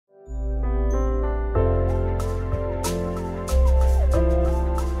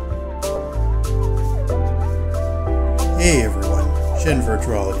Hey everyone,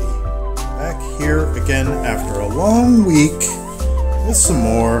 ShinVirtuality, back here again after a long week with some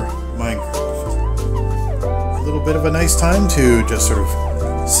more Minecraft. A little bit of a nice time to just sort of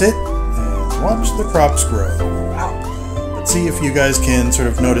sit and watch the crops grow. Let's see if you guys can sort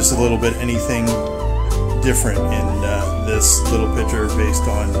of notice a little bit anything different in this little picture based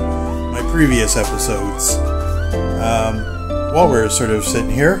on my previous episodes. While we're sort of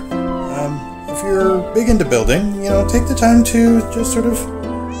sitting here, if you're big into building, take the time to just sort of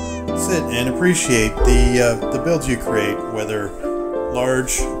sit and appreciate the builds you create, whether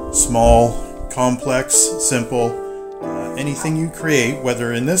large, small, complex, simple, anything you create,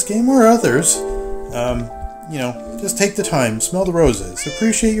 whether in this game or others. Just take the time, smell the roses,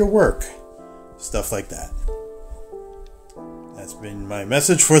 appreciate your work, stuff like that. That's been my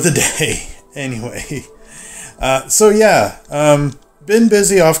message for the day. Anyway, been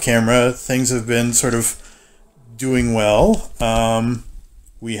busy off camera. Things have been sort of doing well.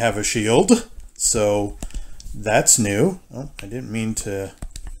 We have a shield, so that's new. Oh, I didn't mean to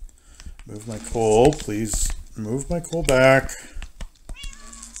move my coal. Please move my coal back.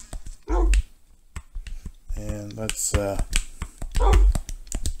 And let's,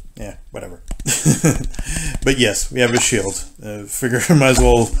 yeah, whatever. But yes, we have a shield. Figure I might as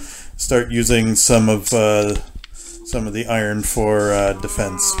well start using some of the iron for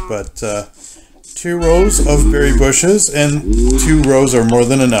defense. But 2 rows of berry bushes, and 2 rows are more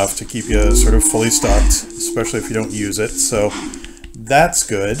than enough to keep you sort of fully stocked, especially if you don't use it. So that's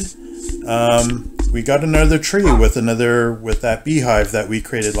good. We got another tree with that beehive that we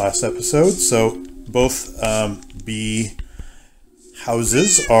created last episode. So both bee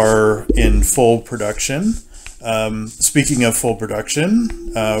houses are in full production. Speaking of full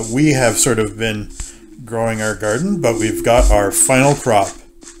production, we have sort of been growing our garden, but we've got our final crop.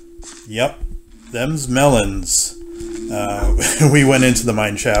 Yep, them's melons. We went into the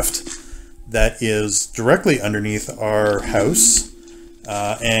mine shaft that is directly underneath our house,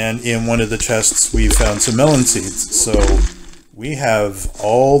 and in one of the chests we found some melon seeds. So we have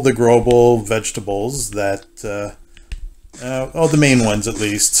all the growable vegetables that, all the main ones at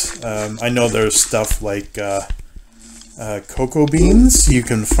least. I know there's stuff like cocoa beans. You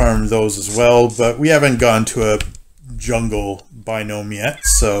can farm those as well, but we haven't gone to a jungle biome yet,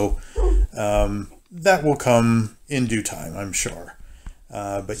 so that will come in due time, I'm sure.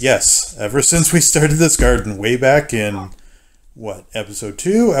 But yes, ever since we started this garden way back in, what, episode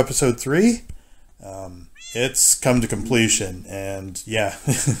 2, episode 3, it's come to completion, and yeah,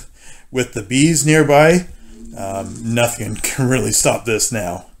 with the bees nearby, nothing can really stop this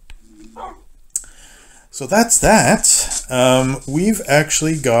now. So that's that. We've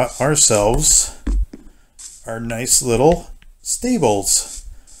actually got ourselves our nice little stables.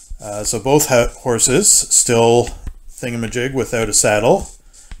 So both horses still thingamajig without a saddle.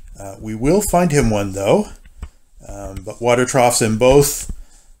 We will find him one though, but water troughs in both.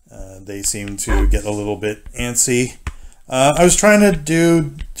 They seem to get a little bit antsy. I was trying to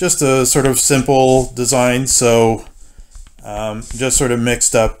do just a sort of simple design, so just sort of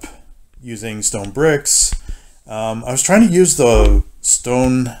mixed up using stone bricks. I was trying to use the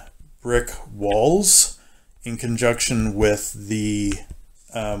stone brick walls in conjunction with the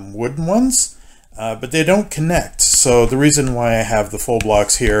wooden ones, but they don't connect. So the reason why I have the full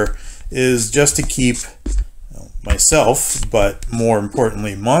blocks here is just to keep myself, but more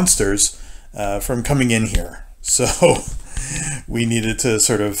importantly monsters, from coming in here. So we needed to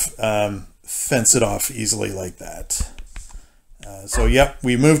sort of fence it off easily like that. So yep,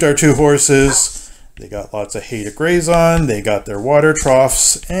 we moved our 2 horses. They got lots of hay to graze on, they got their water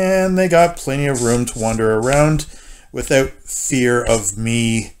troughs, and they got plenty of room to wander around without fear of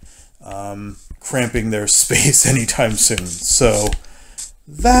me cramping their space anytime soon. So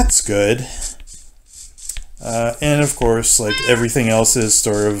that's good. And of course, like everything else is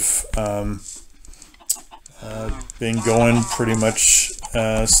sort of been going pretty much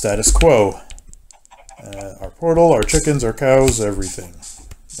status quo. Our portal, our chickens, our cows, everything.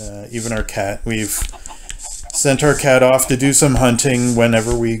 Even our cat. We've sent our cat off to do some hunting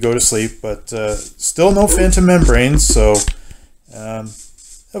whenever we go to sleep, but still no phantom membranes, so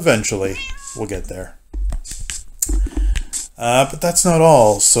eventually we'll get there. But that's not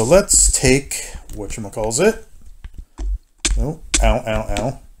all. So let's take, whatchamacallit? Oh, ow, ow,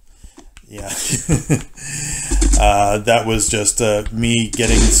 ow. Yeah. That was just me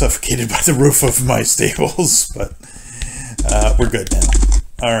getting suffocated by the roof of my stables, but we're good now.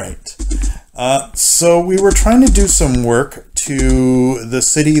 All right. So we were trying to do some work to the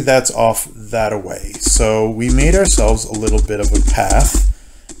city that's off that away. So we made ourselves a little bit of a path,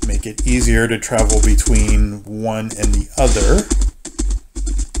 make it easier to travel between one and the other.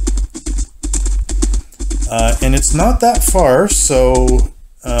 And it's not that far, so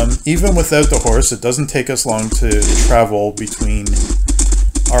even without the horse, it doesn't take us long to travel between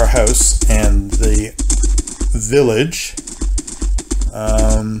our house and the village.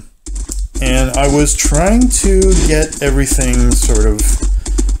 And I was trying to get everything sort of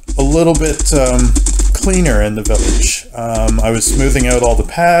a little bit cleaner in the village. I was smoothing out all the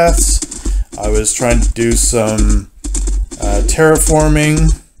paths. I was trying to do some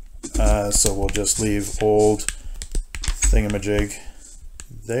terraforming. So we'll just leave old thingamajig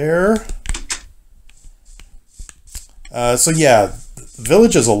there. So yeah, the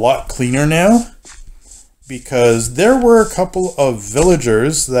village is a lot cleaner now, because there were a couple of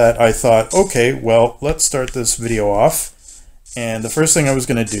villagers that I thought, okay, well, let's start this video off. And the first thing I was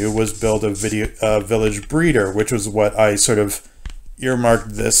going to do was build a village breeder, which was what I sort of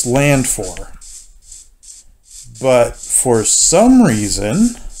earmarked this land for. But for some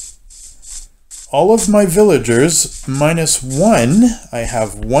reason, all of my villagers, minus one, I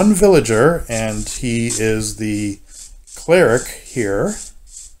have one villager, and he is the cleric here.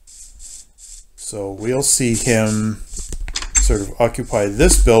 So we'll see him sort of occupy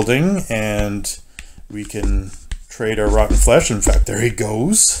this building, and we can trade our rotten flesh. In fact, there he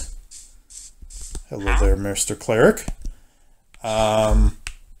goes. Hello there, Mr. Cleric.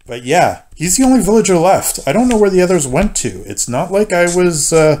 But yeah, he's the only villager left. I don't know where the others went to. It's not like I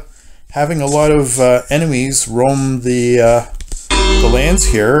was having a lot of enemies roam the lands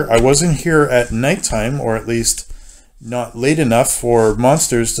here. I wasn't here at nighttime, or at least not late enough for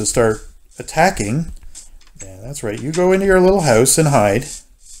monsters to start attacking. Yeah, that's right. You go into your little house and hide.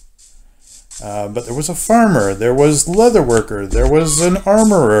 But there was a farmer, there was leather worker, there was an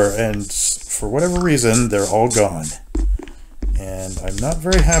armorer, and for whatever reason, they're all gone. And I'm not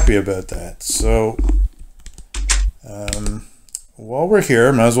very happy about that. So, while we're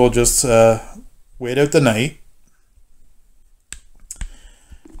here, might as well just wait out the night,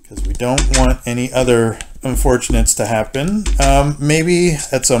 because we don't want any other unfortunates to happen. Maybe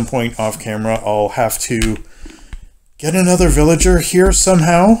at some point off camera I'll have to get another villager here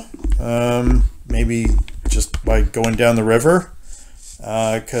somehow. Maybe just by going down the river.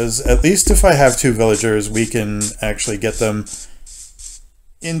 Because at least if I have two villagers, we can actually get them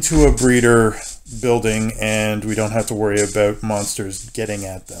into a breeder building, and we don't have to worry about monsters getting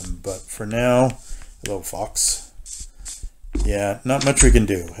at them. But for now, hello fox. Yeah, not much we can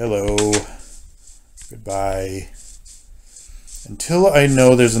do. Hello. Goodbye. Until I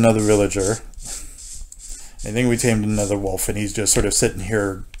know there's another villager. I think we tamed another wolf, and he's just sort of sitting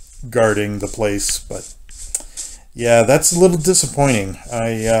here guarding the place. But yeah, that's a little disappointing.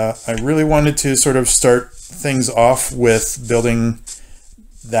 I really wanted to sort of start things off with building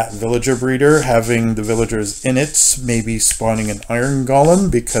that villager breeder, having the villagers in it, maybe spawning an iron golem,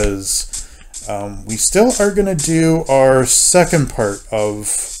 because we still are going to do our second part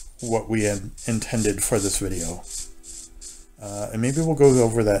of what we had intended for this video. And maybe we'll go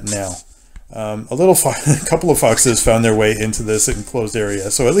over that now. A couple of foxes found their way into this enclosed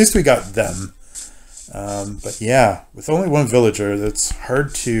area, so at least we got them. But yeah, with only one villager, that's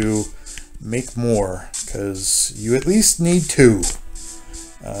hard to make more, because you at least need two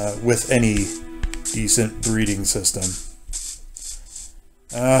with any decent breeding system.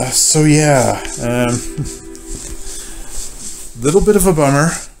 So yeah, little bit of a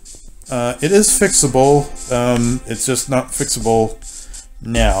bummer. It is fixable, it's just not fixable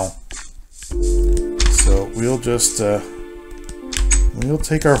now. So we'll just, we'll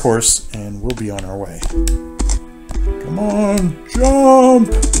take our horse and we'll be on our way. Come on, jump!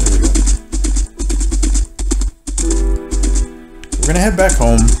 There we go. We're gonna head back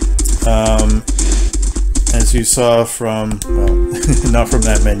home. As you saw from, well, not from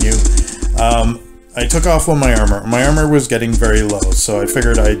that menu, I took off all my armor. My armor was getting very low, so I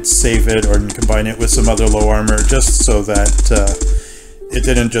figured I'd save it or combine it with some other low armor, just so that it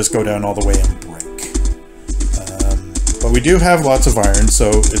didn't just go down all the way and break. But we do have lots of iron, so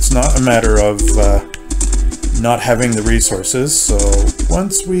it's not a matter of not having the resources. So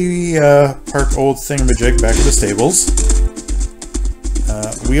once we park old thingamajig back at the stables,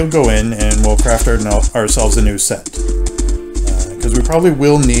 we'll go in and we'll craft ourselves a new set. Because we probably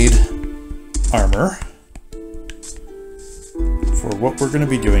will need armor for what we're going to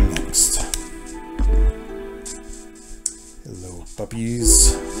be doing next. Hello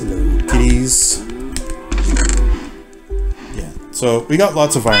puppies, hello kitties. Yeah, so we got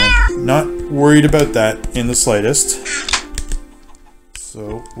lots of iron. Not worried about that in the slightest.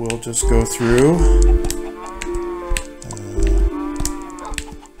 So we'll just go through.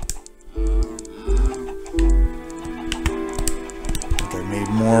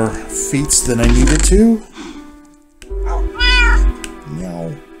 feats than I needed to.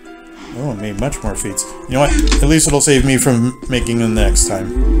 Meow. Oh, I made much more feats. You know what? At least it'll save me from making them the next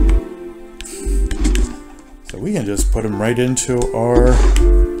time. So we can just put them right into our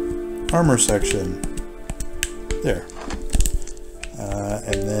armor section. There.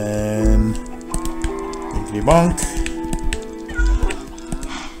 And then binkety bonk.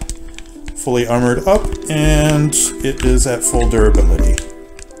 Fully armored up, and it is at full durability.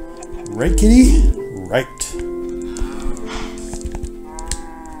 Right, kitty? Right.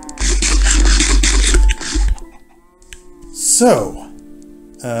 So,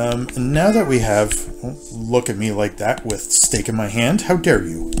 now that we have... Don't look at me like that with steak in my hand. How dare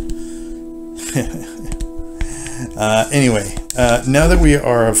you? Anyway, now that we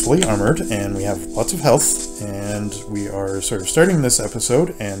are fully armored and we have lots of health and we are sort of starting this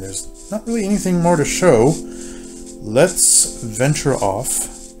episode and there's not really anything more to show, let's venture off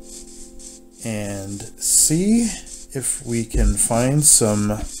and see if we can find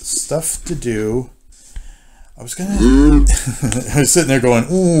some stuff to do. I was sitting there going,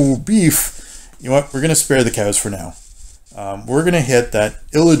 ooh, beef. You know what? We're gonna spare the cows for now. We're gonna hit that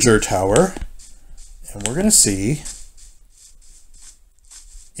Ill-ager tower, and we're gonna see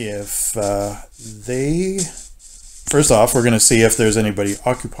if they... First off, we're gonna see if there's anybody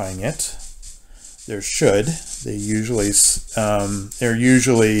occupying it. There should. They're usually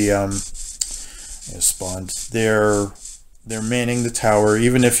spawned. They're manning the tower.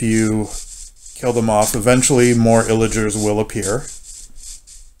 Even if you kill them off, eventually more Ill-agers will appear.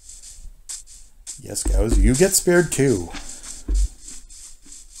 Yes, cows, you get spared too.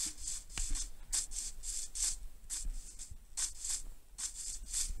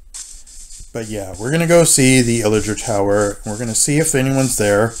 But yeah, we're going to go see the Ill-ager tower. We're going to see if anyone's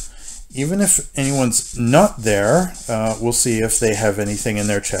there. Even if anyone's not there, we'll see if they have anything in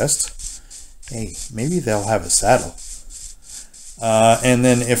their chest. Hey, maybe they'll have a saddle. And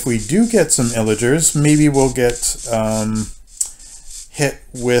then if we do get some Ill-agers, maybe we'll get hit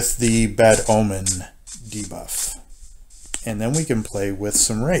with the Bad Omen debuff. And then we can play with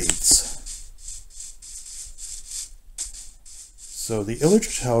some raids. So the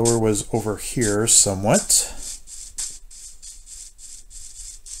Ill-ager tower was over here somewhat.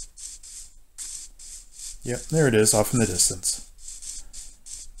 Yep, there it is, off in the distance.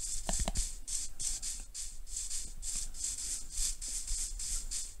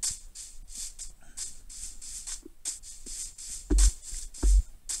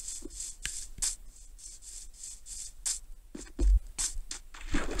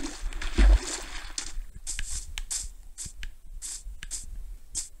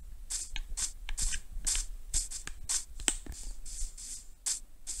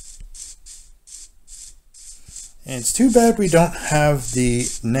 And it's too bad we don't have the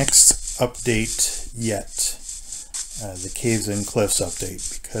next update yet, the Caves and Cliffs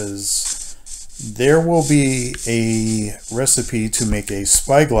update, because there will be a recipe to make a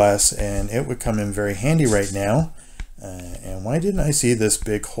spyglass, and it would come in very handy right now. And why didn't I see this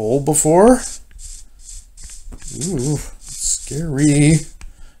big hole before? Ooh, scary.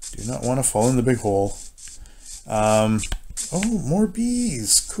 Do not want to fall in the big hole. Oh, more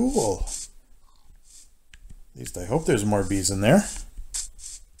bees. Cool. At least I hope there's more bees in there.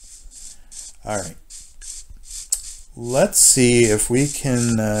 Alright. Let's see if we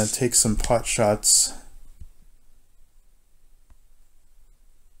can take some pot shots.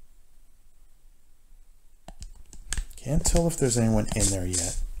 Can't tell if there's anyone in there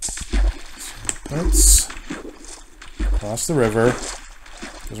yet. So let's cross the river,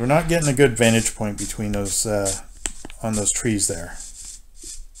 because we're not getting a good vantage point between those on those trees there.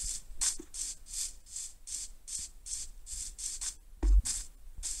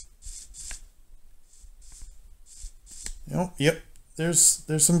 Oh, yep, there's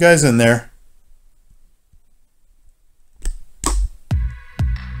some guys in there.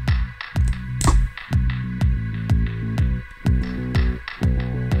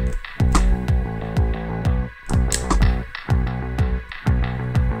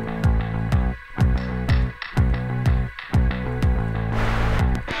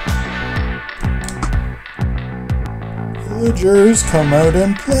 Villagers, come out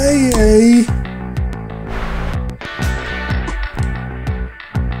and play!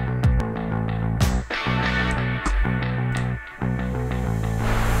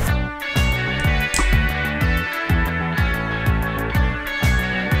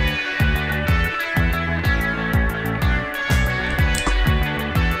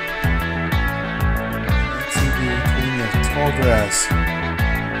 Grass.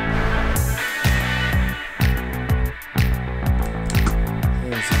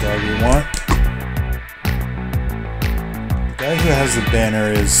 There's the doggy want. The guy who has the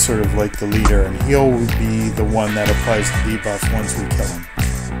banner is sort of like the leader, and he'll be the one that applies the debuff once we kill him.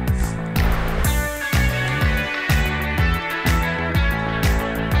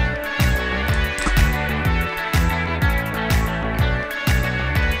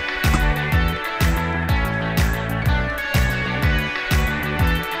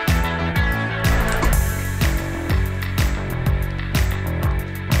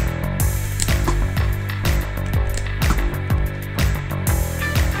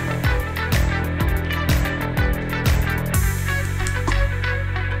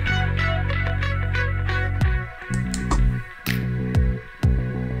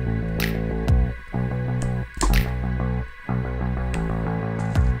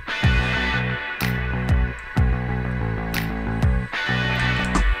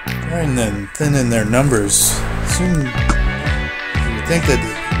 And then thinning their numbers. Soon you would think that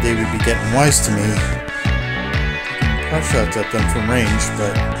they would be getting wise to me. Taking pot shots at them from range,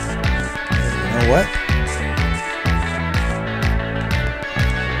 but you know what?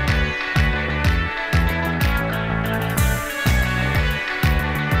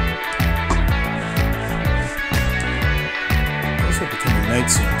 This will become a night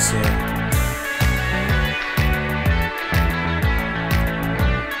soon, so.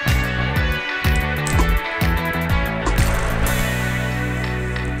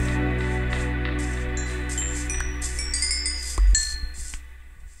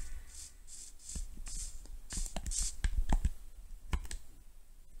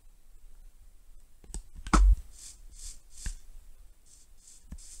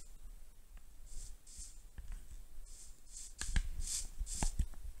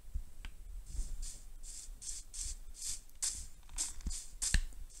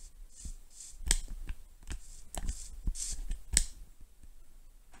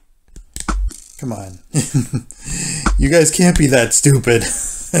 Come on. You guys can't be that stupid.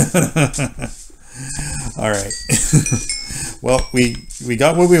 Alright. Well, we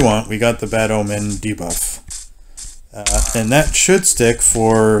got what we want. We got the Bad Omen debuff. And that should stick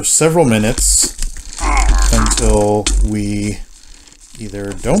for several minutes until we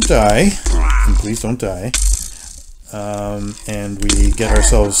either don't die, and please don't die, and we get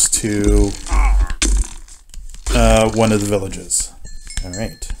ourselves to one of the villages.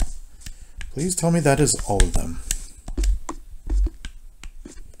 Alright. Please tell me that is all of them.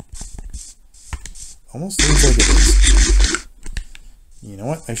 Almost seems like it is. You know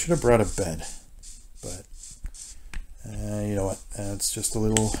what? I should have brought a bed. But, you know what? It's just a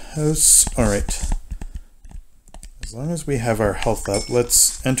little house. Alright. As long as we have our health up,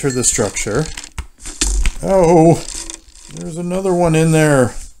 let's enter the structure. Oh! There's another one in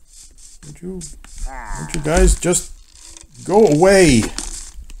there. Would you guys just go away?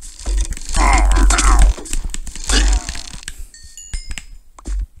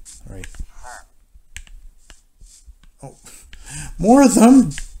 Oh, more of them?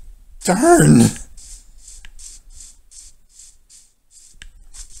 Darn!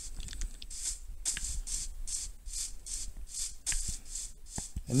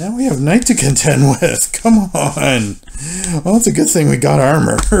 And now we have night to contend with. Come on! Well, it's a good thing we got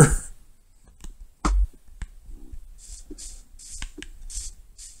armor.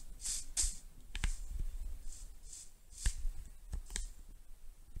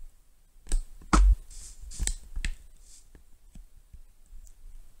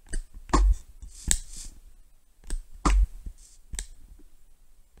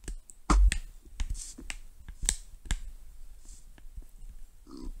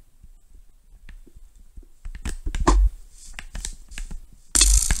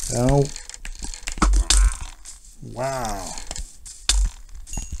 Oh. Wow.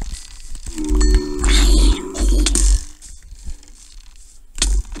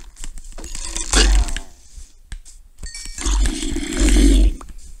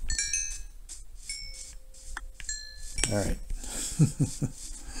 All right.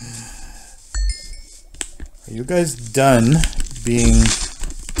 Are you guys done being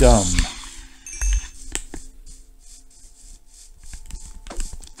dumb?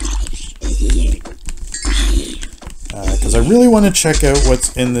 Because I really want to check out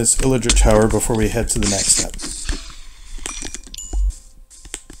what's in this Ill-ager tower before we head to the next step.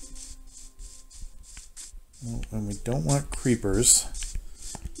 Oh, and we don't want creepers.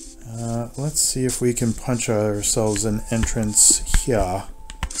 Let's see if we can punch ourselves an entrance here.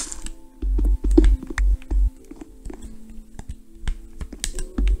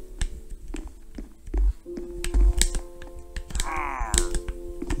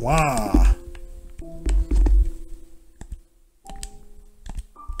 Wow.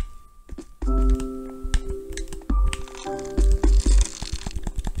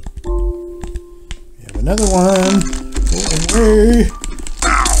 another one. Go away.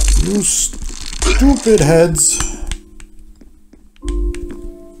 You stupid heads.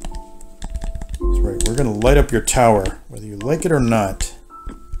 That's right, we're gonna light up your tower, whether you like it or not.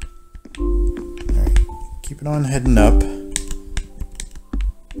 Alright, keep it on heading up.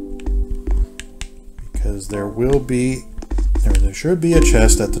 Because there will be, there should be a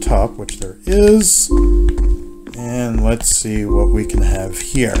chest at the top, which there is. And let's see what we can have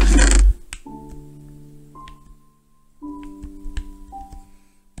here.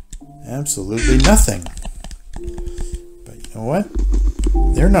 Absolutely nothing. But you know what?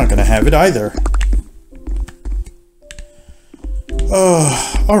 They're not going to have it either.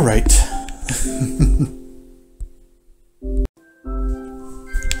 Oh, all right.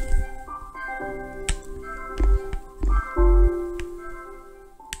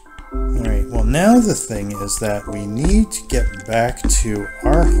 All right. Well, now the thing is that we need to get back to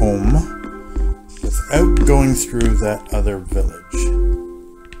our home without going through that other village.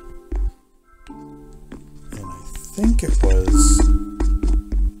 I think it was...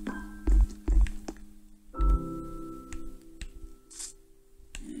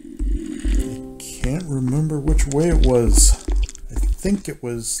 I can't remember which way it was. I think it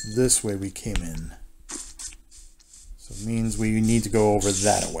was this way we came in. So it means we need to go over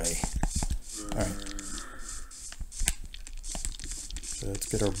that way. Alright. So let's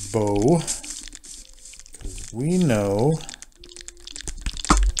get our bow. Because we know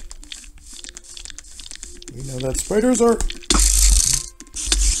that spiders are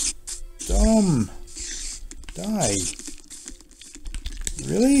dumb. Die.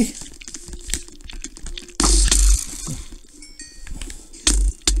 Really?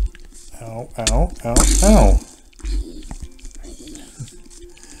 Ow, ow, ow, ow.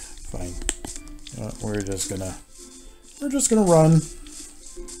 Fine. You know what, we're just gonna run.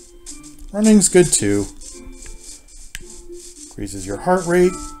 Running's good too. Increases your heart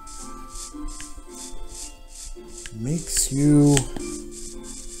rate. Makes you,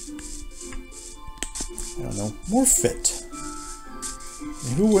 I don't know, more fit.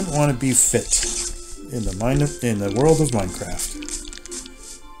 And who wouldn't want to be fit in the world of Minecraft?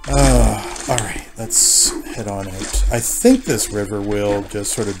 All right, let's head on out. I think this river will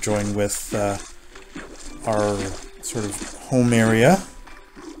just sort of join with our sort of home area.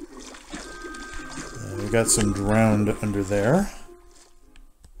 We got some drowned under there.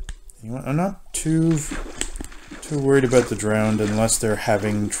 You know what, I'm not too worried about the drowned unless they're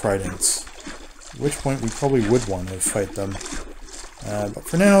having tridents. At which point we probably would want to fight them. But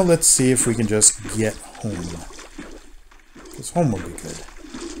for now, let's see if we can just get home. Because home will be good.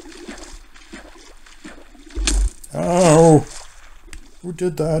 Oh! Who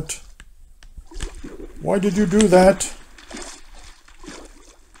did that? Why did you do that?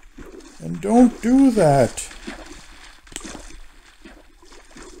 And don't do that!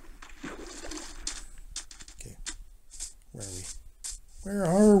 Where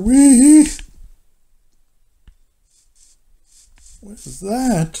are we? What is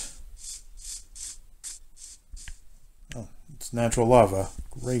that? Oh, it's natural lava.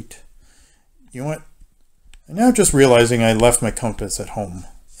 Great. You know what? I'm now just realizing I left my compass at home,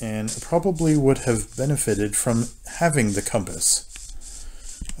 and I probably would have benefited from having the compass.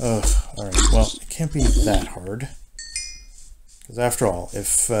 Ugh, alright, well, it can't be that hard. Because after all,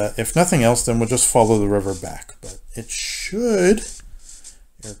 if nothing else, then we'll just follow the river back. But it should...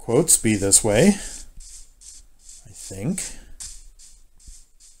 air quotes, be this way, I think.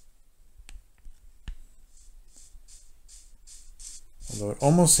 Although it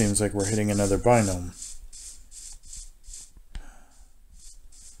almost seems like we're hitting another biome.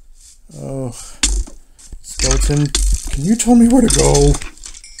 Oh, skeleton, can you tell me where to go?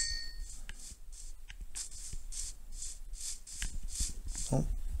 Oh,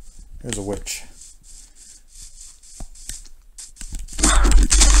 there's a witch.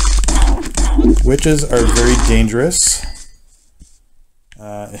 Witches are very dangerous.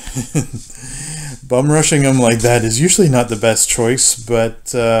 Bum rushing them like that is usually not the best choice,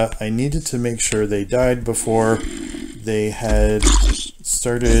 but I needed to make sure they died before they had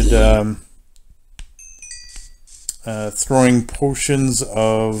started throwing potions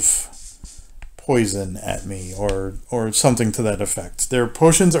of poison at me, or something to that effect. Their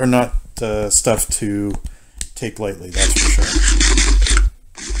potions are not stuff to take lightly, that's for sure.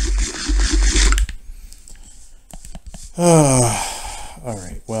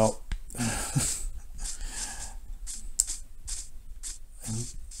 Alright, well...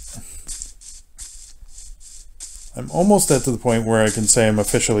 I'm almost at the point where I can say I'm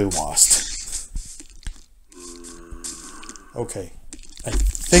officially lost. Okay, I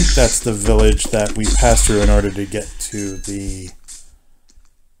think that's the village that we passed through in order to get to the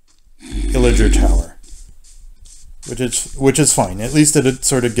Ill-ager tower. Which is fine. At least it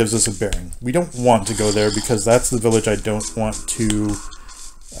sort of gives us a bearing. We don't want to go there because that's the village I don't want to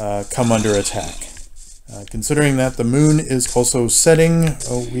come under attack. Considering that the moon is also setting,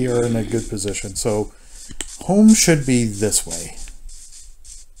 we are in a good position. So home should be this way.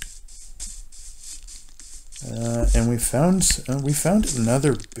 And we found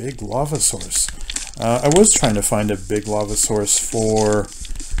another big lava source. I was trying to find a big lava source for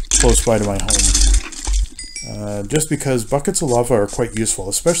close by to my home. Just because buckets of lava are quite useful,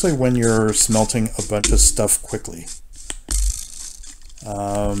 especially when you're smelting a bunch of stuff quickly.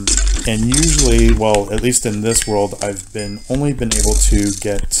 And usually, well, at least in this world, I've only been able to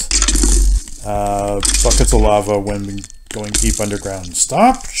get buckets of lava when going deep underground.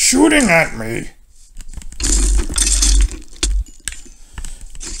 Stop shooting at me!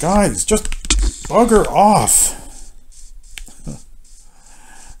 Guys, just bugger off!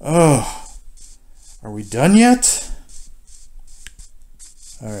 Oh. Are we done yet?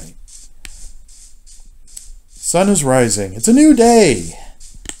 Alright. Sun is rising. It's a new day!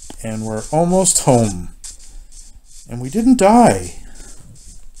 And we're almost home. And we didn't die.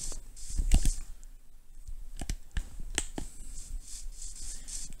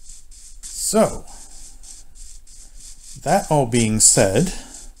 So, that all being said,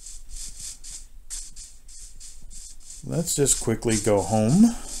 let's just quickly go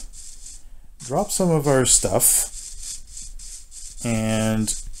home. Drop some of our stuff and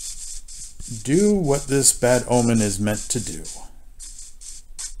do what this bad omen is meant to do.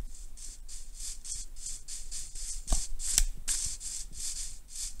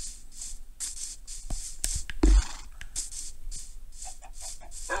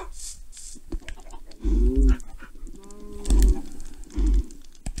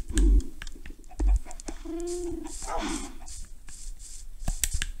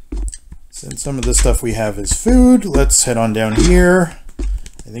 Since some of the stuff we have is food, let's head on down here.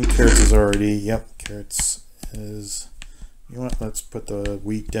 I think carrots is already, yep, carrots is, you know what, let's put the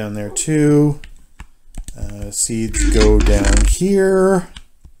wheat down there too. Seeds go down here.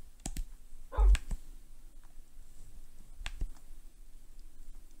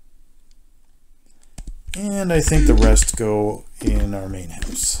 And I think the rest go in our main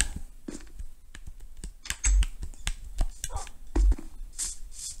house.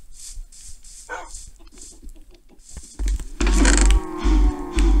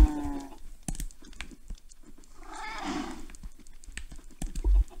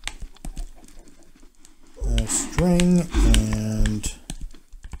 String and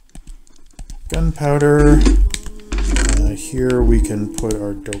gunpowder. Here we can put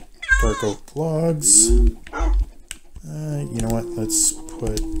our dark oak logs. You know what? Let's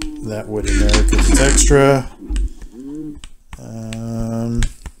put that wood in there because it's extra.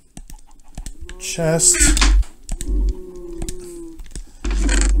 Chest.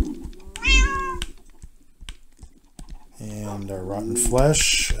 And our rotten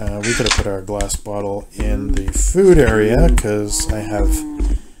flesh. We could have put our glass bottle in the food area because I have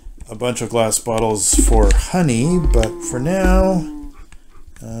a bunch of glass bottles for honey, but for now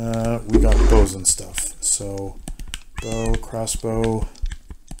we got bows and stuff. So bow, crossbow,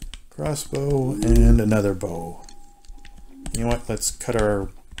 and another bow. You know what? Let's cut our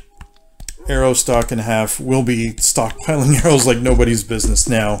arrow stock in half. We'll be stockpiling arrows like nobody's business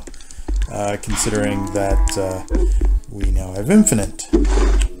now, considering that we now have infinite.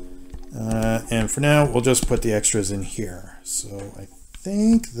 And for now, we'll just put the extras in here. So I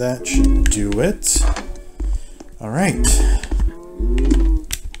think that should do it. All right.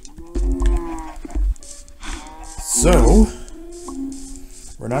 So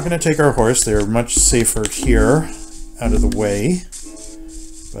we're not going to take our horse. They're much safer here, out of the way.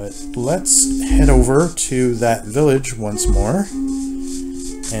 But let's head over to that village once more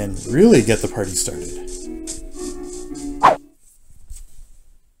and really get the party started.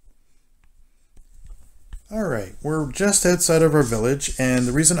 Alright, we're just outside of our village, and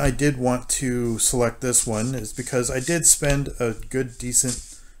the reason I did want to select this one is because I did spend a good,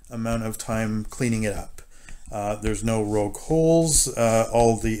 decent amount of time cleaning it up. There's no rogue holes.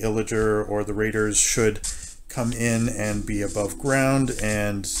 All the Ill-ager or the raiders should come in and be above ground,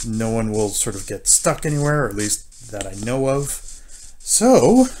 and no one will sort of get stuck anywhere, or at least that I know of.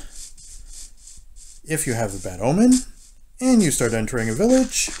 So, if you have a bad omen, and you start entering a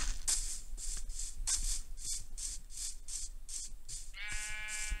village,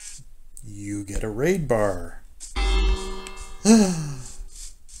 you get a raid bar.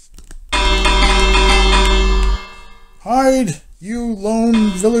 Hide! You lone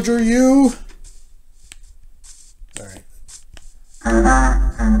villager, you! Alright.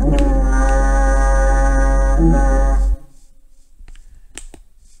 I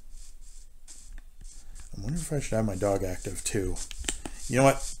wonder if I should have my dog active too. You know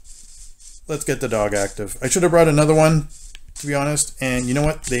what? Let's get the dog active. I should have brought another one, to be honest. And you know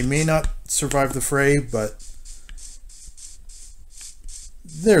what? They may not survive the fray, but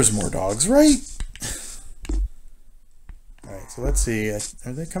there's more dogs, right? Alright, so let's see. Are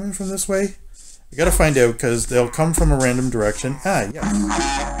they coming from this way? We gotta find out, because they'll come from a random direction. Ah, yes.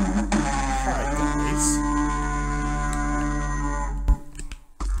 Alright, guys.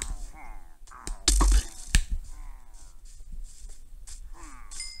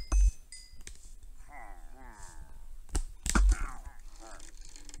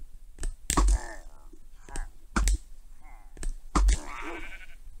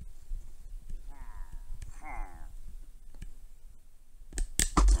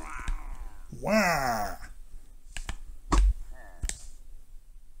 Wow.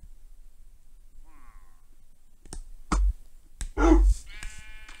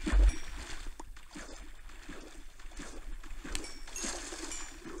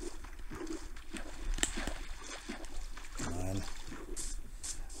 Come on.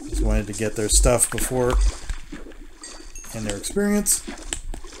 Just wanted to get their stuff before and their experience.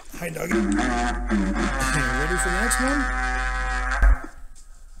 Hi, doggy. Ready for the next one?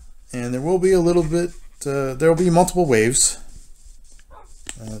 And there will be a little bit, there will be multiple waves.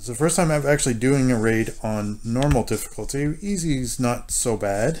 It's the first time I'm actually doing a raid on normal difficulty. Easy's not so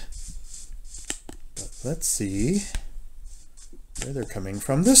bad. But let's see where they're coming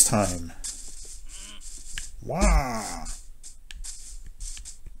from this time. Wow!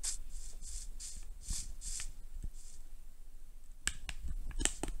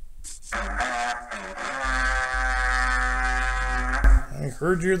 I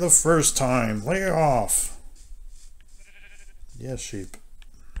heard you the first time. Lay off. Yes, sheep.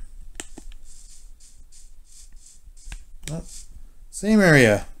 Oh, same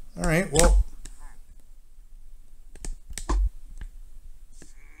area. All right, well.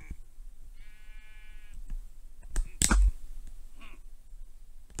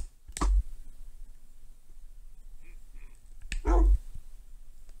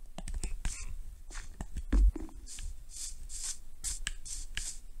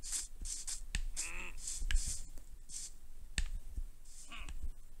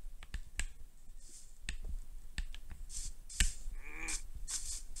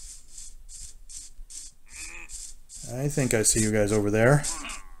 I think I see you guys over there.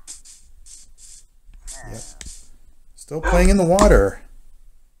 Yep. Still playing in the water.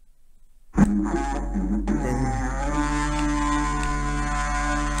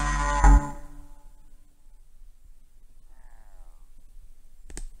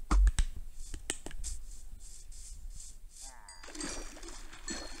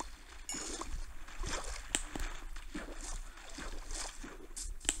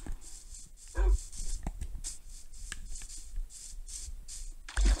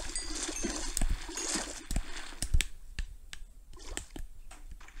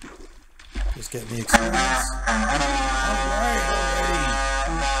 Just getting the experience. Alright, already.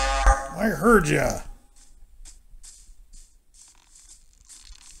 I heard ya.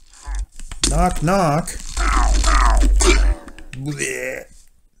 Knock, knock. Blech.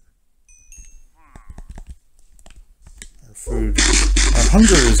 Our food. Our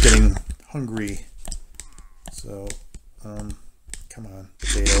hunger is getting hungry. So, come on,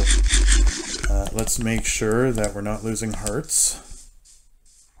 potato. Let's make sure that we're not losing hearts.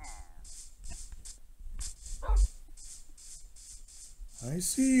 I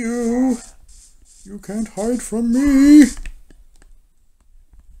see you. You can't hide from me.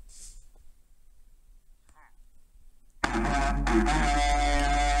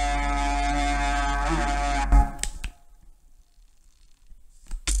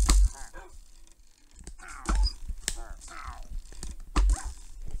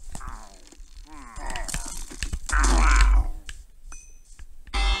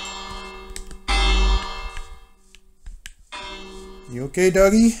 You okay,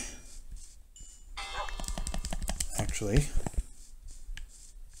 doggy? Actually,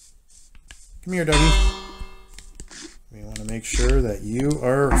 come here, doggy. We want to make sure that you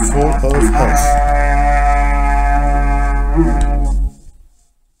are full of health.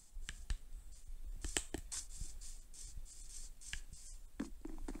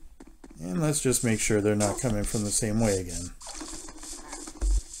 And let's just make sure they're not coming from the same way again.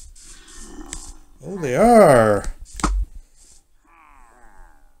 Oh, they are!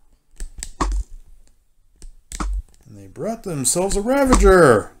 brought themselves a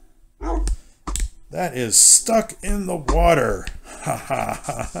Ravager. That is stuck in the water.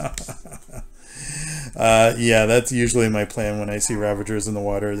 Yeah, that's usually my plan when I see Ravagers in the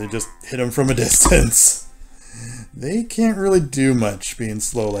water. They just hit them from a distance. They can't really do much being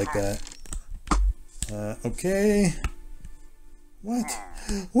slow like that. Okay. What?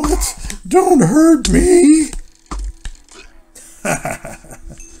 What? Don't hurt me!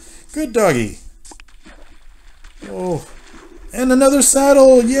 Good doggy. Oh. And another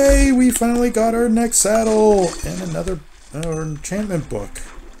saddle! Yay! We finally got our next saddle! And another enchantment book.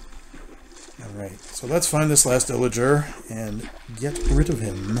 Alright, so let's find this last Ill-ager and get rid of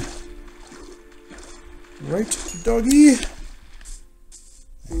him. Right, doggy?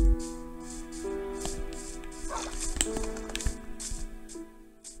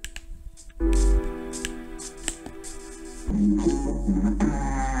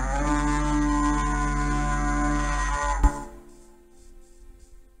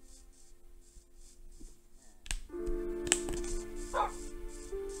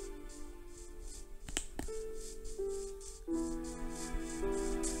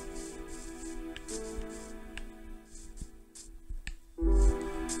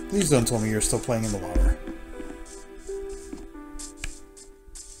 Please don't tell me you're still playing in the water.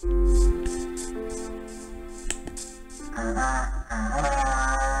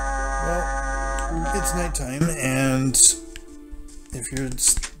 Well, it's nighttime, and if you're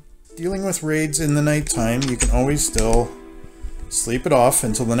dealing with raids in the nighttime, you can always still sleep it off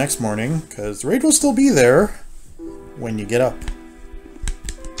until the next morning, because the raid will still be there when you get up.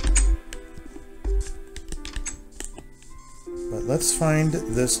 But let's find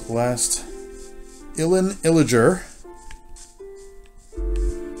this last Ill-ager.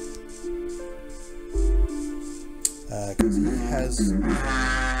 Because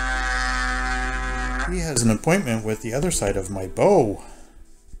he has an appointment with the other side of my bow.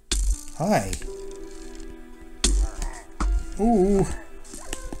 Hi. Ooh.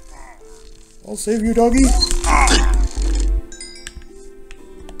 I'll save you, doggy.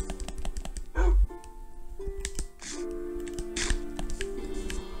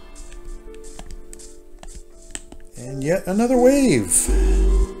 And yet another wave. So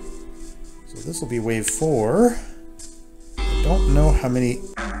this will be wave 4. I don't know how many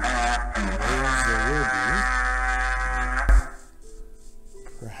waves there will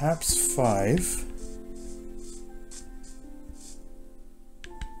be. Perhaps 5.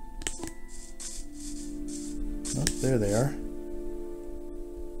 Oh, there they are.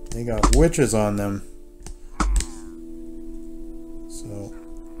 They got witches on them. So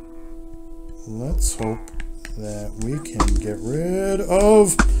let's hope that we can get rid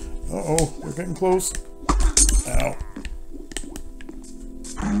of... Uh-oh, we're getting close. Ow.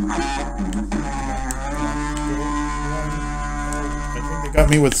 I think they got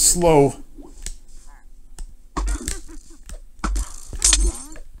me with slow.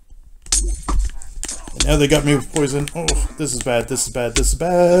 And now they got me with poison. Oh, this is bad, this is bad, this is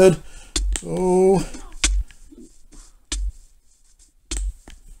bad. Oh.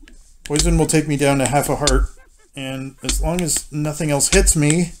 Poison will take me down to half a heart. And as long as nothing else hits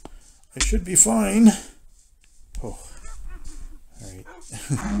me, I should be fine. Oh. Alright.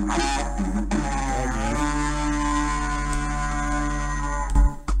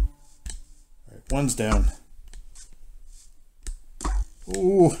 Alright, one's down.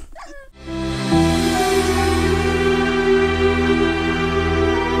 Ooh.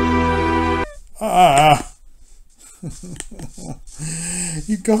 Ah!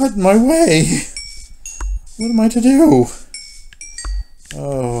 You got in my way! What am I to do?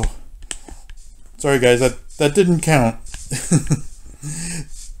 Oh. Sorry guys, that didn't count.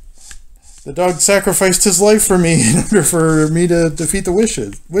 The dog sacrificed his life for me in order for me to defeat the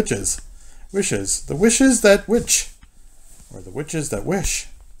witches. The wishes that witch. Or the witches that wish.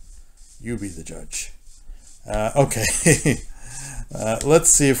 You be the judge. Okay. Let's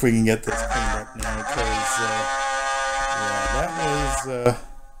see if we can get this cleaned up now, because yeah,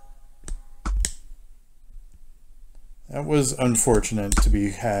 that was unfortunate to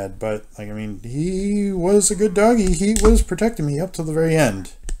be had, but like, I mean, he was a good doggy. He was protecting me up to the very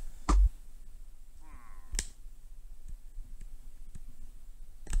end.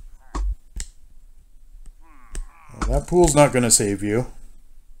 Well, that pool's not going to save you.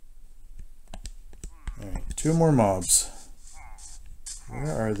 Alright, 2 more mobs.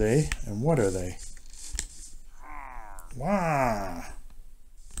 Where are they, and what are they? Wow!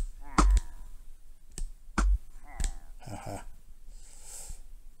 Haha.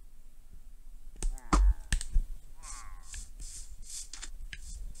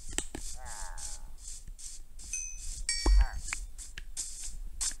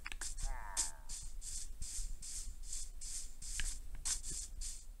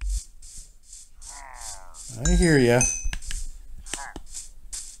 I hear ya.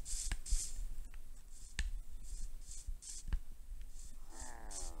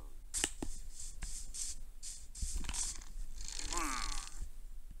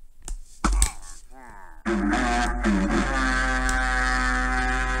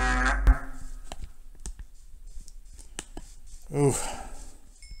 Ooh.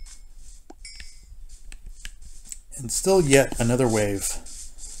 And still yet another wave.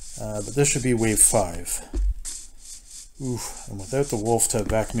 But this should be wave 5. Oof. And without the wolf to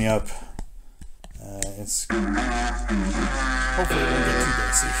back me up, it's hopefully it won't get too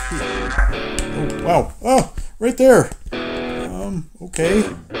dicey. Oh, wow. Oh, right there. Okay.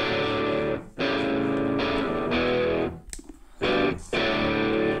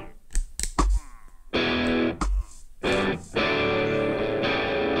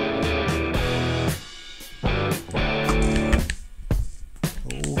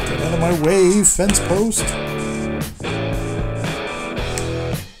 Way, fence post.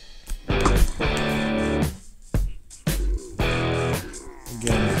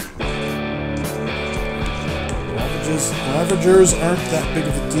 Again, ravagers aren't that big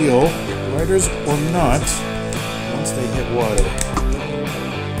of a deal, riders or not, once they hit water.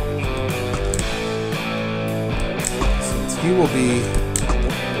 Since he will be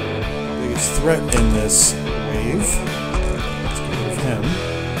the biggest threat in this wave, let's get rid of him.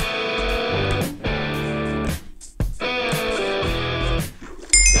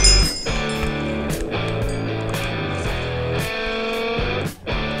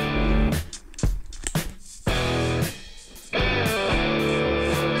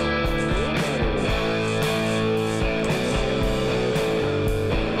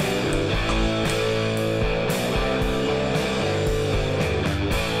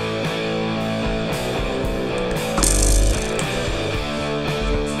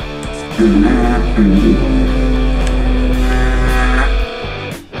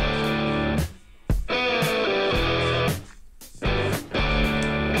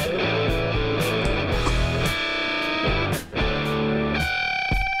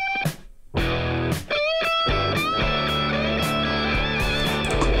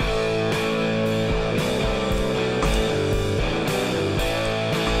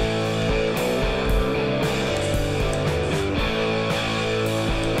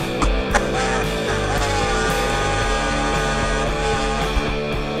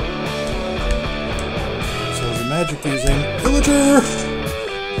 Magic using Ill-ager!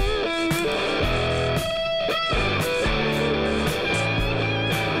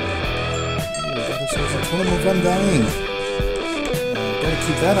 This is a totem of undying. Gotta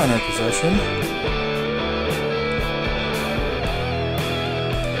keep that on our possession.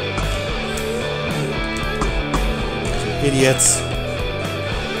 Idiots.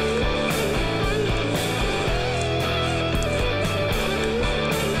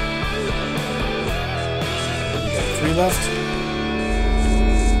 3 left.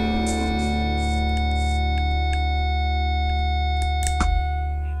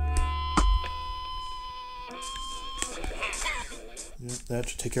 Yep, that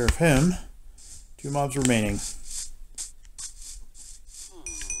should take care of him. 2 mobs remaining.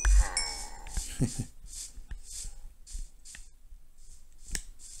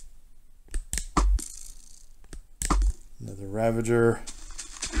 Another Ravager.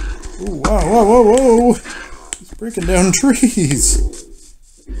 Ooh, wow, whoa, whoa, whoa! He's breaking down trees!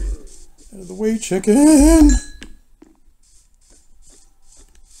 Out of the way, chicken!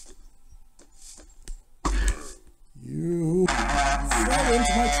 You fell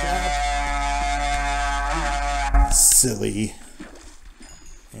into my trap! Silly.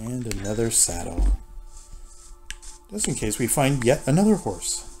 And another saddle. Just in case we find yet another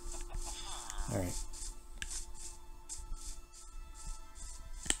horse. Alright.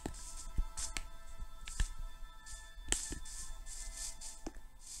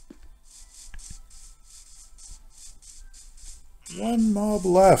 One mob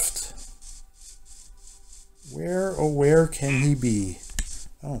left. Where, oh where can he be?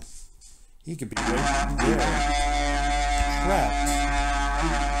 Oh, he could be right there. Trapped.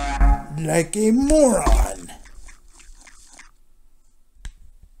 Like a moron.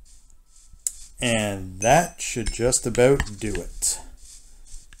 And that should just about do it.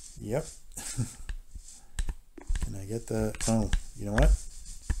 Yep. Can I get the... Oh, you know what?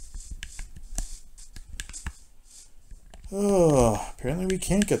 Oh, apparently we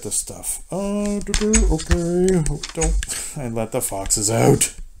can't get the stuff. Oh, okay. Don't. I let the foxes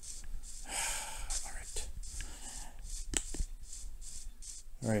out. Alright.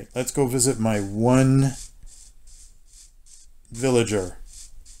 Alright, let's go visit my one villager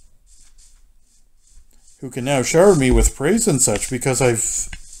who can now shower me with praise and such because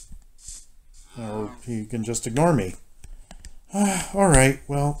or he can just ignore me. Alright,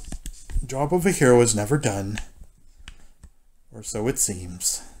 well, job of a hero is never done. Or so it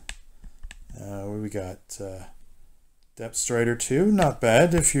seems. What do we got? Depth Strider 2, not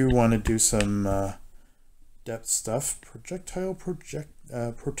bad if you want to do some depth stuff. Projectile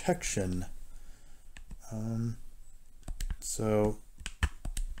protection. So...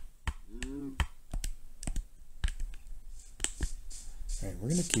 Alright, we're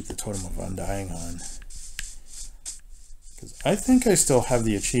going to keep the Totem of Undying on. Because I think I still have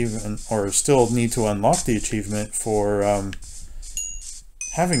the achievement, or still need to unlock the achievement for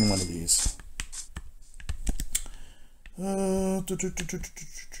having one of these. You know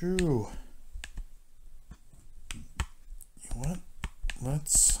what?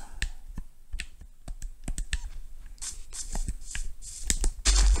 Let's...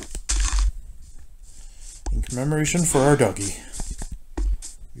 In commemoration for our doggy,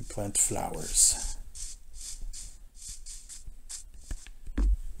 we plant flowers.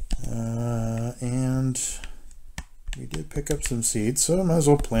 And we did pick up some seeds, so I might as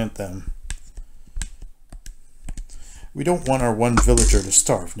well plant them. We don't want our one villager to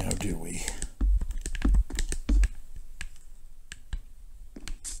starve now, do we?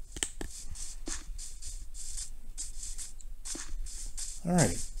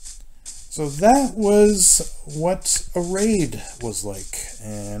 Alright, so that was what a raid was like,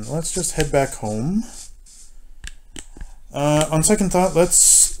 and let's just head back home. On second thought, let's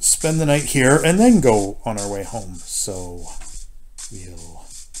spend the night here and then go on our way home. So we'll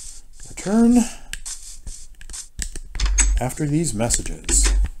return after these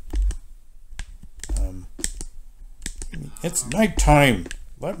messages. It's nighttime.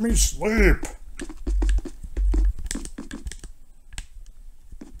 Let me sleep.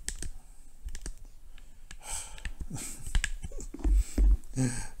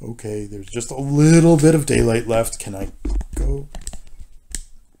 Okay, there's just a little bit of daylight left. Can I go?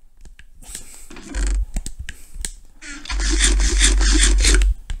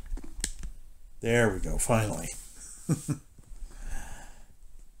 There we go, finally.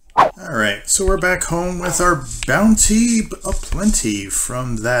 Alright, so we're back home with our bounty aplenty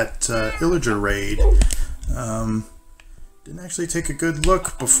from that Ill-ager raid. Didn't actually take a good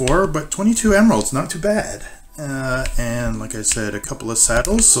look before, but 22 emeralds, not too bad. And like I said, a couple of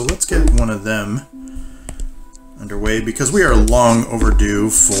saddles, so let's get one of them underway because we are long overdue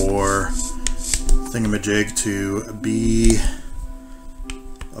for Thingamajig to be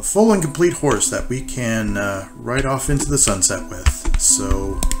a full and complete horse that we can ride off into the sunset with.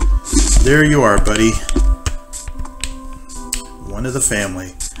 So there you are, buddy. One of the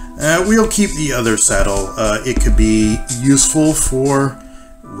family. We'll keep the other saddle. It could be useful for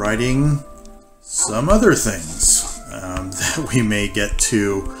riding some other things that we may get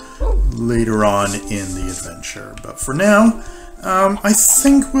to later on in the adventure. But for now, I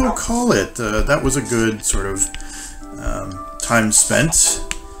think we'll call it. That was a good sort of time spent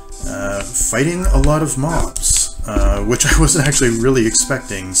fighting a lot of mobs, which I wasn't actually really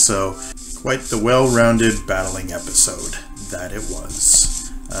expecting, so quite the well-rounded battling episode that it was.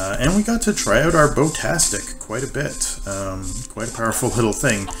 And we got to try out our Bowtastic quite a bit. Quite a powerful little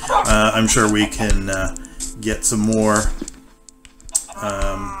thing. I'm sure we can get some more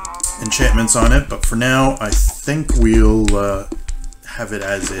enchantments on it, but for now I think we'll have it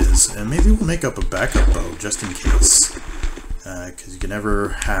as is. And maybe we'll make up a backup bow just in case. Because you can never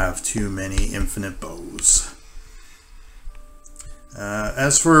have too many infinite bows.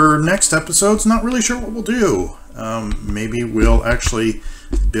 As for next episodes, not really sure what we'll do. Maybe we'll actually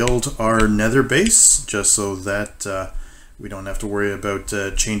build our nether base just so that we don't have to worry about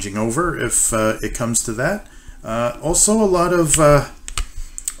changing over if it comes to that. Also a lot of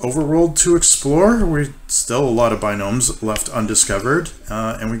overworld to explore. We're still a lot of binomes left undiscovered,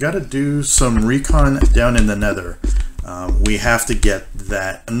 and we got to do some recon down in the nether. We have to get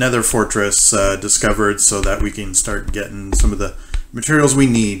that nether fortress discovered so that we can start getting some of the materials we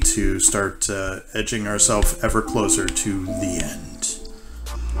need to start edging ourselves ever closer to the end.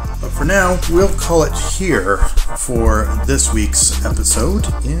 But for now, we'll call it here for this week's episode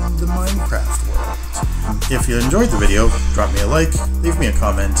in the Minecraft world. If you enjoyed the video, drop me a like, leave me a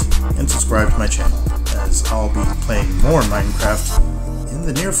comment, and subscribe to my channel, as I'll be playing more Minecraft in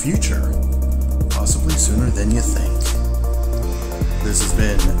the near future, possibly sooner than you think. This has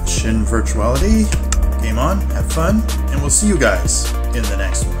been ShinVirtuality. Game on, have fun, and we'll see you guys in the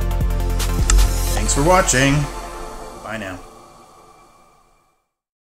next one. Thanks for watching. Bye now.